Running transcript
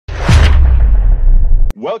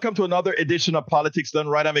Welcome to another edition of Politics Done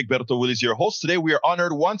Right. I'm Egberto Willis, your host. Today, we are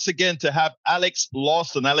honored once again to have Alex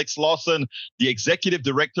Lawson. Alex Lawson, the Executive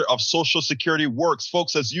Director of Social Security Works.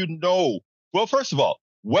 Folks, as you know, well, first of all,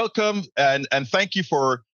 welcome and thank you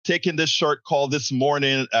for taking this short call this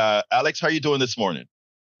morning. Alex, how are you doing this morning?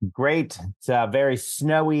 Great. It's a very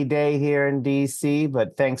snowy day here in D.C.,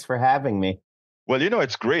 but thanks for having me. Well,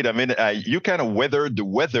 it's great. I mean, you kind of weathered the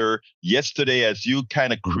weather yesterday as you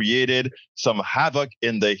kind of created some havoc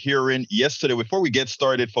in the hearing yesterday. Before we get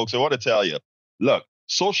started, folks, I want to tell you, look,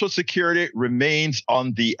 Social Security remains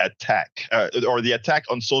on the attack, or the attack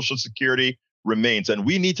on Social Security remains. And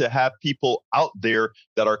we need to have people out there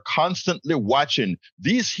that are constantly watching.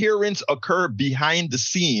 These hearings occur behind the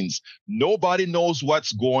scenes. Nobody knows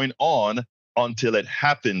what's going on until it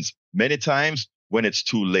happens. Many times when it's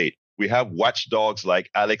too late. We have watchdogs like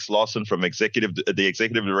Alex Lawson from the Executive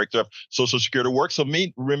Director of Social Security Works. So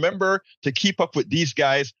remember to keep up with these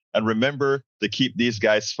guys and remember to keep these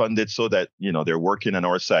guys funded so that, they're working on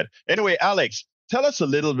our side. Anyway, Alex, tell us a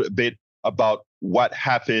little bit about what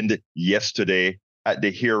happened yesterday at the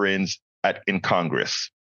hearings in Congress.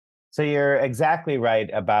 So you're exactly right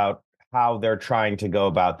about how they're trying to go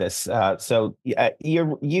about this.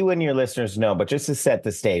 You and your listeners know, but just to set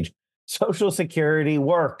the stage, Social Security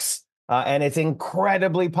works. And it's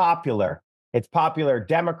incredibly popular. It's popular.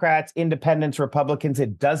 Democrats, independents, Republicans,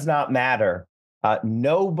 it does not matter.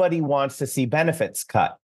 Nobody wants to see benefits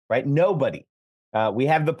cut, right? Nobody. We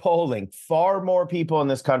have the polling. Far more people in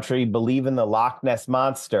this country believe in the Loch Ness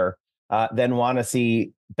Monster than want to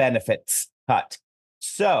see benefits cut.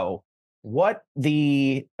 So what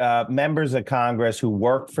the members of Congress who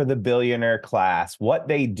work for the billionaire class, what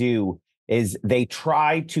they do is they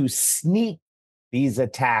try to sneak these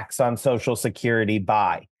attacks on Social Security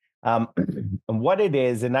by. And what it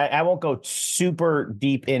is, and I won't go super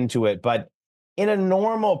deep into it, but in a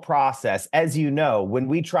normal process, as you know, when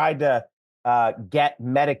we tried to get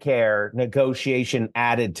Medicare negotiation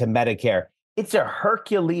added to Medicare, it's a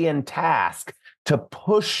Herculean task to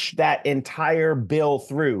push that entire bill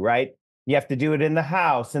through, right? You have to do it in the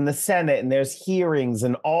House and the Senate, and there's hearings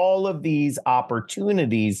and all of these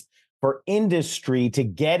opportunities for industry to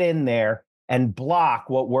get in there and block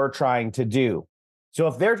what we're trying to do. So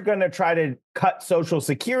if they're going to try to cut Social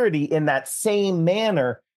Security in that same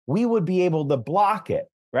manner, we would be able to block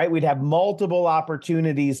it, right? We'd have multiple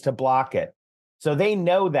opportunities to block it. So they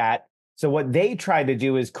know that. So what they try to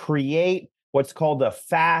do is create what's called a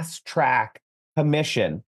fast track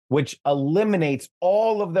commission, which eliminates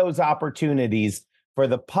all of those opportunities for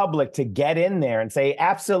the public to get in there and say,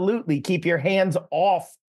 absolutely, keep your hands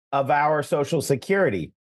off of our Social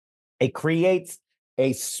Security. It creates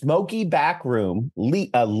a smoky back room,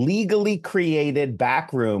 a legally created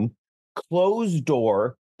back room, closed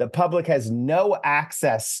door. The public has no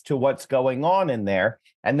access to what's going on in there.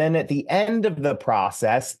 And then at the end of the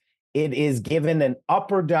process, it is given an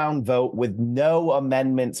up or down vote with no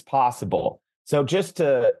amendments possible. So just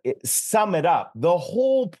to sum it up, the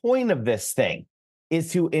whole point of this thing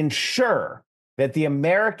is to ensure that the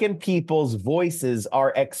American people's voices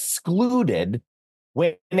are excluded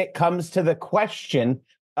when it comes to the question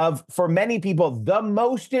of, for many people, the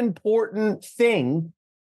most important thing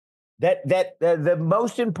the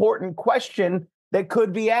most important question that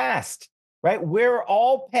could be asked, right? We're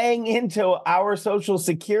all paying into our Social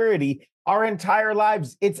Security our entire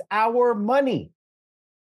lives. It's our money.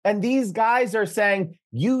 And these guys are saying,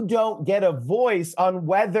 you don't get a voice on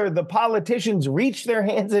whether the politicians reach their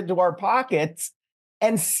hands into our pockets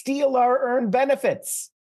and steal our earned benefits.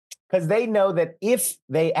 Because they know that if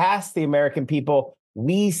they ask the American people,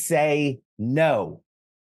 we say no.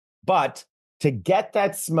 But to get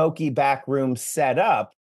that smoky back room set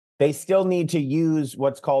up, they still need to use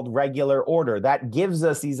what's called regular order. That gives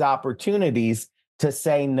us these opportunities to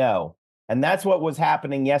say no. And that's what was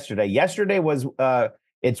happening yesterday. Yesterday was,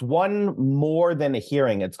 it's one more than a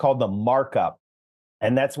hearing. It's called the markup.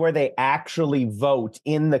 And that's where they actually vote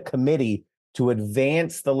in the committee to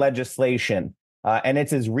advance the legislation. And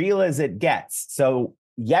it's as real as it gets. So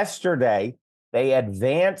yesterday, they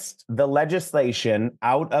advanced the legislation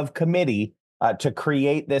out of committee to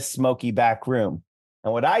create this smoky back room.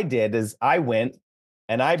 And what I did is I went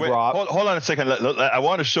and I brought... Hold on a second. I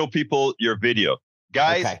want to show people your video.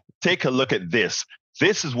 Guys, okay. Take a look at this.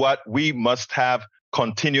 This is what we must have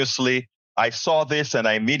continuously. I saw this and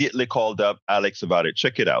I immediately called up Alex about it.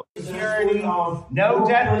 Check it out. Security, no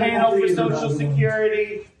death panel for Social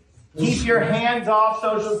Security. Keep your hands off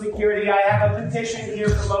Social Security. I have a petition here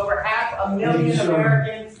from over 500,000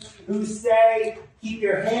 Americans who say Keep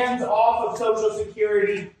your hands off of Social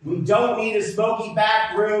Security. We don't need a smoky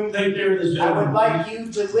back room. I would like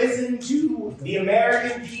you to listen to the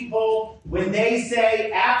American people when they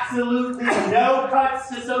say absolutely no cuts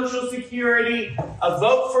to Social Security. A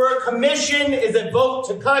vote for a commission is a vote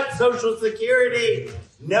to cut Social Security.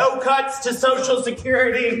 No cuts to Social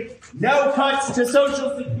Security. No cuts to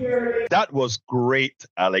Social Security. That was great,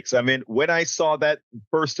 Alex. I mean, when I saw that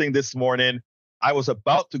first thing this morning, I was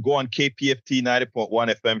about to go on KPFT 90.1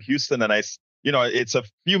 FM Houston, and it's a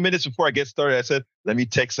few minutes before I get started. I said, let me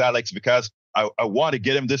text Alex because I want to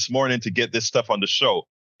get him this morning to get this stuff on the show.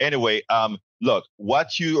 Anyway, look,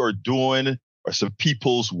 what you are doing are some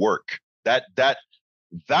people's work. That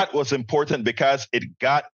was important because it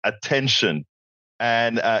got attention.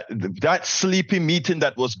 And that sleepy meeting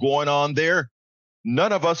that was going on there,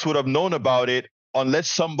 none of us would have known about it unless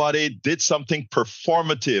somebody did something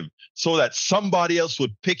performative so that somebody else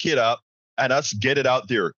would pick it up and us get it out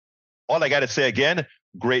there. All I got to say again,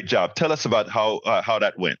 great job. Tell us about how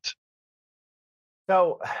that went.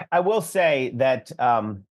 So I will say that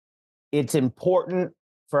it's important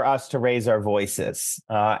for us to raise our voices.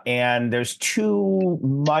 And there's too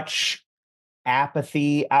much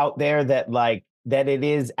apathy out there that it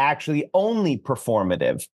is actually only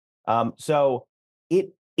performative. So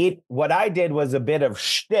what I did was a bit of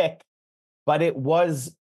shtick, but it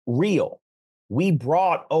was real. We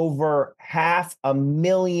brought over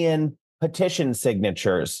 500,000 petition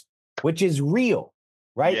signatures, which is real,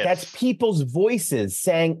 right? Yes. That's people's voices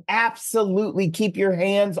saying, absolutely keep your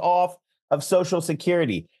hands off of Social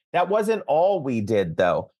Security. That wasn't all we did,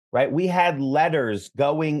 though, right? We had letters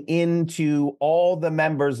going into all the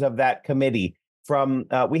members of that committee.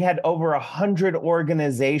 We had over 100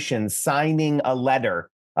 organizations signing a letter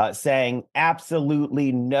saying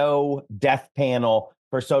absolutely no death panel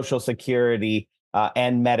for Social Security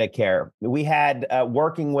and Medicare. We had,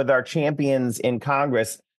 working with our champions in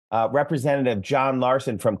Congress, Representative John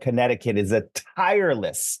Lawson from Connecticut is a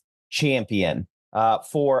tireless champion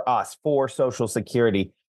for us, for Social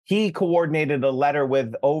Security. He coordinated a letter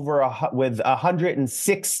with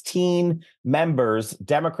 116 members,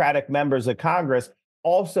 Democratic members of Congress,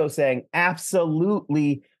 also saying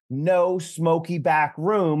absolutely no smoky back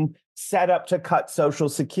room set up to cut Social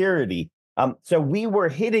Security. So we were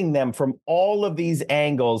hitting them from all of these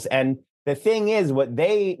angles. And the thing is, what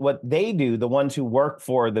they do, the ones who work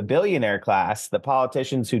for the billionaire class, the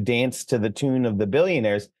politicians who dance to the tune of the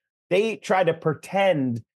billionaires, they try to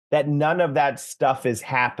pretend that none of that stuff is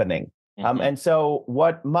happening. Mm-hmm. And so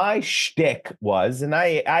what my shtick was, and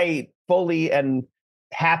I fully and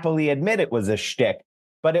happily admit it was a shtick,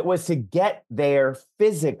 but it was to get there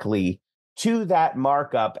physically to that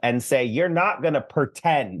markup and say, you're not going to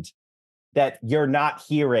pretend that you're not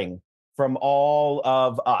hearing from all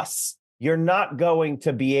of us. You're not going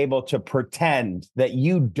to be able to pretend that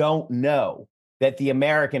you don't know that the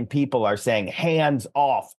American people are saying hands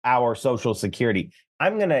off our Social Security.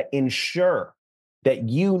 I'm going to ensure that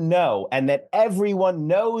you know, and that everyone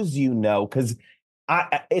knows you know, because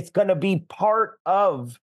it's going to be part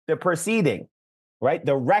of the proceeding, right?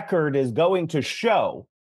 The record is going to show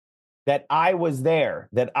that I was there,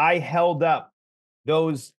 that I held up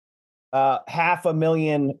those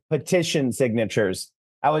 500,000 petition signatures.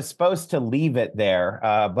 I was supposed to leave it there,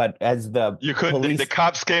 but as the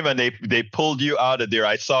cops came and they pulled you out of there.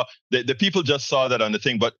 I saw the people just saw that on the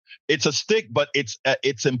thing, but it's a stick, but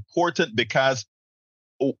it's important because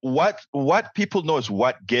what people know is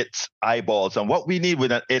what gets eyeballs, and what we need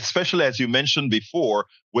with that, especially as you mentioned before,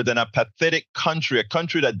 with an apathetic country, a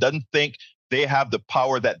country that doesn't think they have the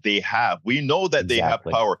power that they have. We know that they have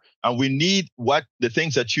power, and we need the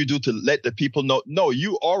things that you do to let the people know, no,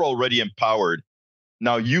 you are already empowered.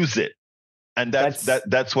 Now use it. And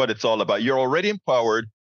that's what it's all about. You're already empowered.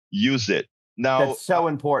 Use it. Now, that's so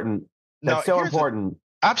important. That's so important.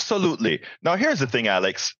 Absolutely. Now, here's the thing,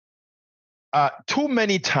 Alex. Too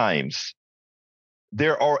many times,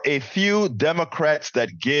 there are a few Democrats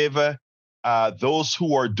that give those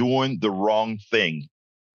who are doing the wrong thing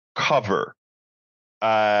cover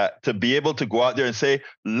to be able to go out there and say,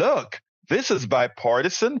 look, this is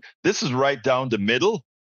bipartisan. This is right down the middle.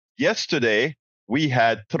 Yesterday, we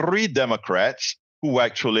had 3 Democrats who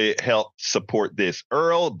actually helped support this: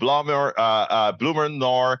 Earl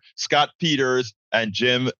Blumenauer, Scott Peters, and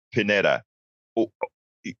Jim Pineda.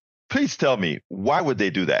 Please tell me, why would they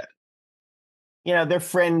do that? You know, they're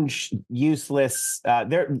fringe, useless.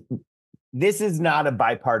 This is not a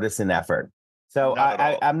bipartisan effort. So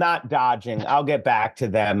I'm not dodging. I'll get back to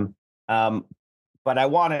them. But I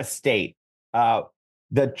want to state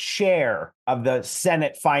the chair of the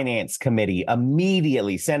Senate Finance Committee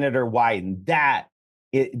immediately, Senator Wyden, that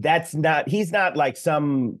he's not like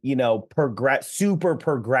some, super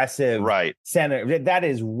progressive Right. senator. That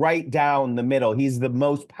is right down the middle. He's the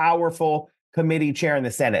most powerful committee chair in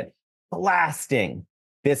the Senate, blasting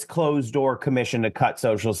this closed door commission to cut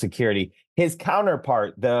Social Security. His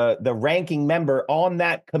counterpart, the ranking member on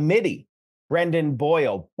that committee, Brendan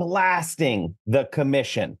Boyle, blasting the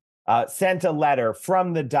commission, sent a letter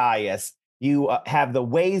from the dais. You have the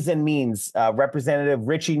Ways and Means Representative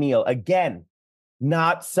Richie Neal, again,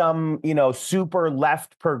 not some, super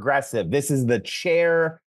left progressive. This is the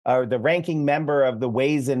chair or the ranking member of the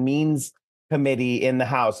Ways and Means Committee in the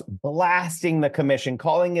House, blasting the commission,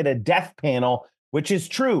 calling it a death panel, which is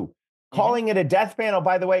true. Calling it a death panel,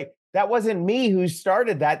 by the way, that wasn't me who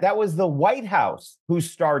started that. That was the White House who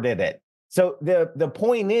started it. So the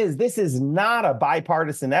point is, this is not a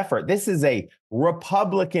bipartisan effort. This is a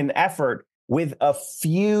Republican effort with a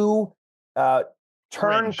few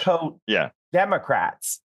turncoat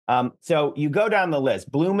Democrats. So you go down the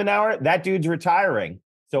list. Blumenauer, that dude's retiring.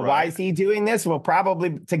 So why is he doing this? Well,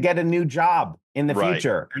 probably to get a new job in the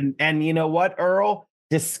future. And you know what, Earl?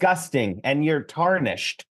 Disgusting. And you're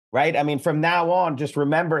tarnished, right? I mean, from now on, just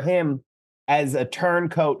remember him as a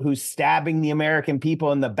turncoat who's stabbing the American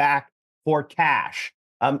people in the back for cash.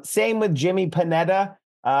 Same with Jimmy Panetta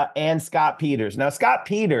and Scott Peters. Now, Scott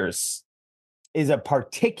Peters is a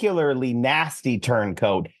particularly nasty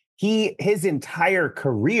turncoat. His entire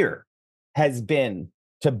career has been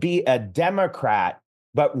to be a Democrat,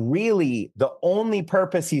 but really the only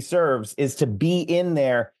purpose he serves is to be in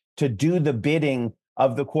there to do the bidding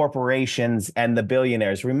of the corporations and the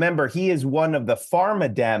billionaires. Remember, he is one of the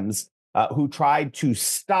pharma Dems who tried to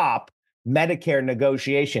stop Medicare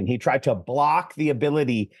negotiation. He tried to block the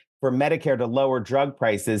ability for Medicare to lower drug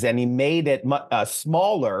prices, and he made it a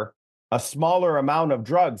smaller amount of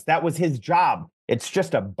drugs. That was his job. It's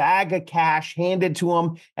just a bag of cash handed to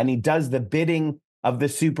him, and he does the bidding of the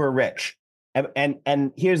super rich.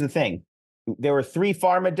 And here's the thing. There were 3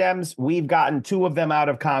 pharma Dems. We've gotten 2 of them out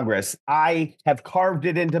of Congress. I have carved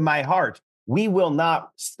it into my heart. We will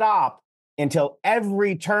not stop until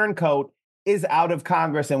every turncoat is out of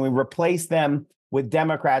Congress, and we replace them with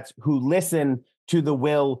Democrats who listen to the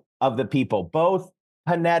will of the people. Both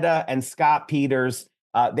Panetta and Scott Peters,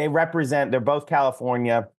 they're both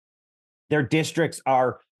California. Their districts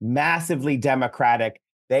are massively Democratic.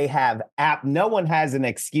 They have no one has an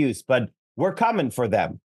excuse, but we're coming for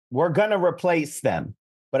them. We're going to replace them.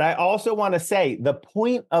 But I also want to say the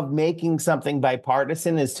point of making something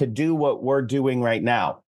bipartisan is to do what we're doing right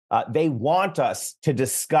now. They want us to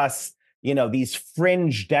discuss, these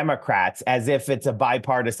fringe Democrats as if it's a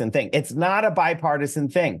bipartisan thing. It's not a bipartisan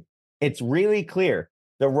thing. It's really clear.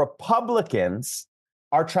 The Republicans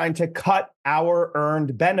are trying to cut our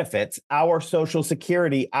earned benefits, our Social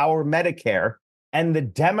Security, our Medicare, and the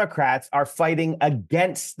Democrats are fighting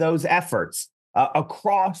against those efforts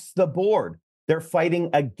across the board. They're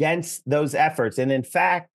fighting against those efforts. And in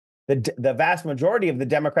fact, the vast majority of the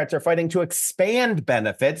Democrats are fighting to expand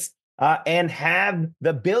benefits and have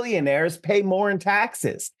the billionaires pay more in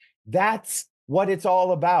taxes. That's what it's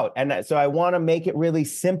all about. And so I want to make it really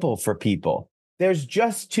simple for people. There's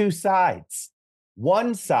just 2 sides.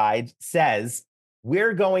 One side says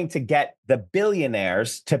we're going to get the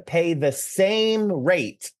billionaires to pay the same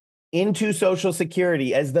rate into Social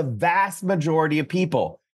Security as the vast majority of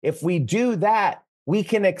people. If we do that, we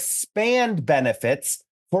can expand benefits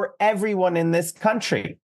for everyone in this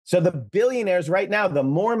country. So the billionaires right now, the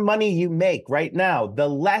more money you make right now, the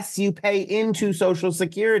less you pay into Social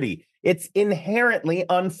Security. It's inherently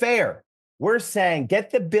unfair. We're saying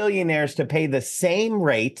get the billionaires to pay the same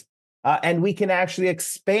rate, and we can actually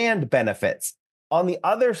expand benefits. On the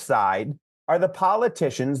other side are the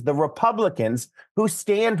politicians, the Republicans, who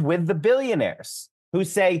stand with the billionaires, who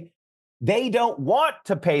say they don't want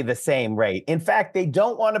to pay the same rate. In fact, they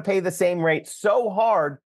don't want to pay the same rate so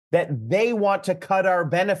hard that they want to cut our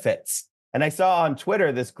benefits. And I saw on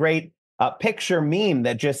Twitter this great picture meme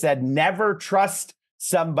that just said, never trust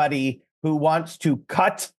somebody who wants to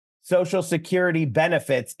cut Social Security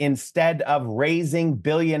benefits instead of raising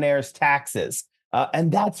billionaires' taxes.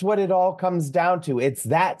 And that's what it all comes down to. It's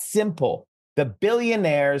that simple. The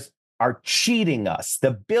billionaires are cheating us.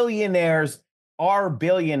 The billionaires are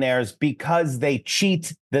billionaires because they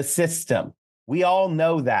cheat the system. We all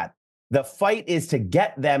know that. The fight is to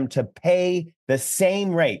get them to pay the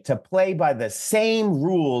same rate, to play by the same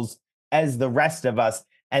rules as the rest of us.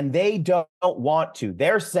 And they don't want to.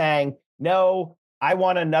 They're saying, no, I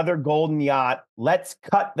want another golden yacht. Let's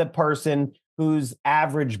cut the person whose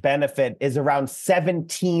average benefit is around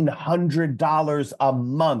 $1,700 a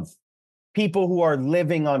month. people who are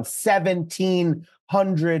living on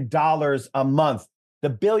 $1,700 a month. The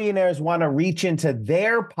billionaires want to reach into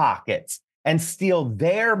their pockets and steal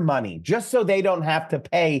their money just so they don't have to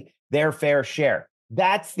pay their fair share.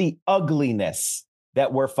 That's the ugliness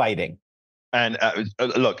that we're fighting. And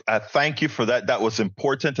look, thank you for that. That was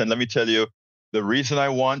important. And let me tell you, the reason I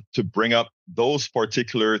want to bring up those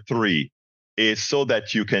particular three is so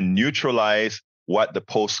that you can neutralize what the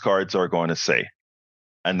postcards are going to say.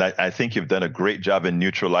 And I think you've done a great job in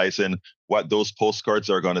neutralizing what those postcards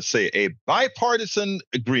are going to say. A bipartisan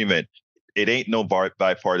agreement. It ain't no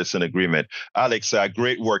bipartisan agreement. Alex,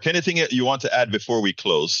 great work. Anything you want to add before we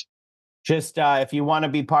close? Just if you want to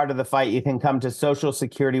be part of the fight, you can come to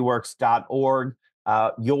socialsecurityworks.org.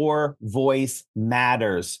 Your voice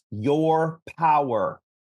matters. Your power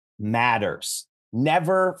matters.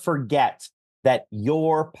 Never forget that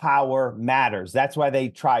your power matters. That's why they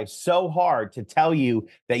try so hard to tell you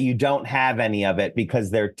that you don't have any of it,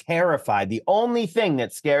 because they're terrified. The only thing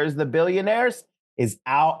that scares the billionaires is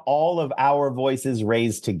all of our voices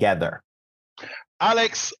raised together.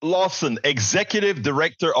 Alex Lawson, Executive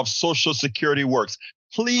Director of Social Security Works.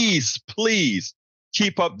 Please, please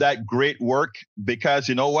keep up that great work, because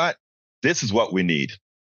you know what? This is what we need.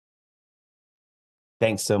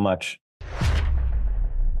 Thanks so much.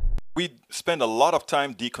 We spend a lot of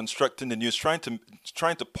time deconstructing the news, trying to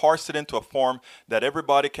parse it into a form that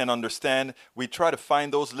everybody can understand. We try to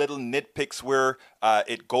find those little nitpicks where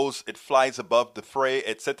it flies above the fray,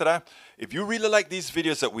 etc. If you really like these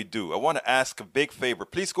videos that we do, I want to ask a big favor.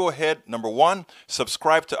 Please go ahead. Number one,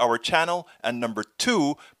 subscribe to our channel. And number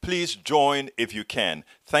two, please join if you can.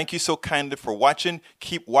 Thank you so kindly for watching.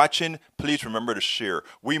 Keep watching. Please remember to share.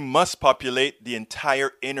 We must populate the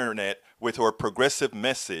entire internet with our progressive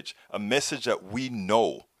message, a message that we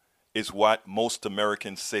know is what most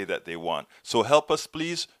Americans say that they want. So help us,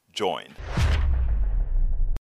 please join.